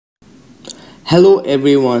Hello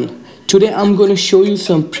everyone, today I'm going to show you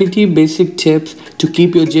some pretty basic tips to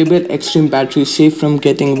keep your JBL Xtreme battery safe from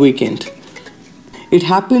getting weakened. It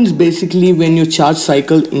happens basically when your charge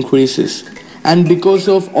cycle increases and because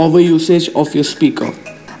of overusage of your speaker.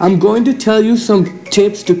 I'm going to tell you some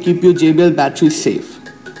tips to keep your JBL battery safe.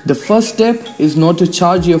 The first step is not to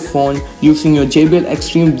charge your phone using your JBL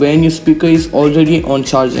Xtreme when your speaker is already on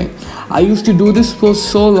charging. I used to do this for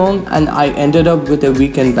so long and I ended up with a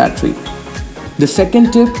weakened battery. The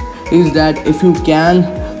second tip is that if you can,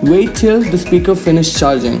 wait till the speaker finishes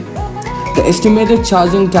charging. The estimated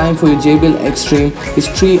charging time for your JBL Xtreme is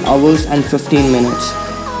 3 hours and 15 minutes.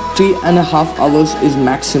 3.5 hours is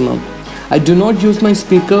maximum. I do not use my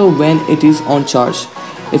speaker when it is on charge.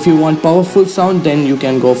 If you want powerful sound, then you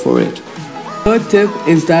can go for it. Third tip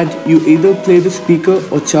is that you either play the speaker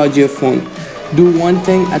or charge your phone. Do one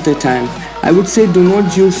thing at a time. I would say do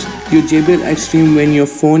not use your JBL Xtreme when your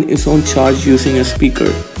phone is on charge using a speaker.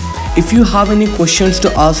 If you have any questions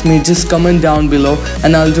to ask me, just comment down below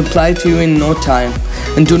and I'll reply to you in no time.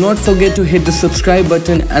 And do not forget to hit the subscribe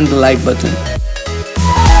button and the like button.